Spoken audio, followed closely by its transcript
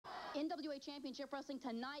NWA Championship Wrestling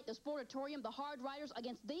tonight, the Sportatorium, the Hard Riders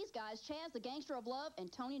against these guys, Chaz, the Gangster of Love,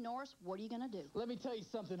 and Tony Norris. What are you going to do? Let me tell you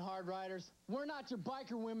something, Hard Riders. We're not your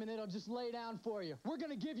biker women that'll just lay down for you. We're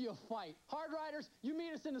going to give you a fight. Hard Riders, you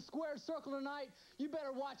meet us in the square circle tonight, you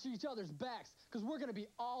better watch each other's backs, because we're going to be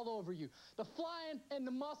all over you. The flying and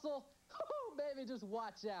the muscle, oh, baby, just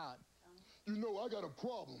watch out. You know, I got a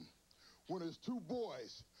problem when there's two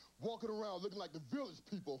boys walking around looking like the village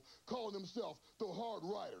people calling themselves the Hard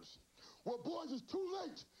Riders. Well, boys, it's too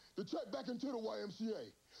late to check back into the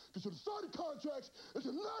YMCA. Because you signed the contracts, it's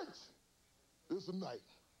a night. It's a night.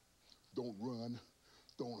 Don't run,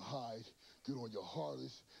 don't hide. Get on your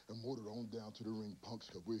Harleys and motor on down to the ring, punks,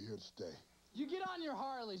 because we're here to stay. You get on your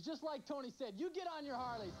Harleys, just like Tony said. You get on your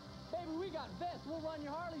Harleys. Baby, we got vests. We'll run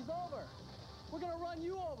your Harleys over. We're going to run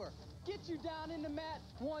you over. Get you down in the mat.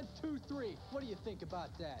 1, 2, 3. What do you think about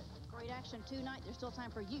that? Great action tonight. There's still time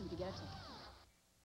for you to get a ticket.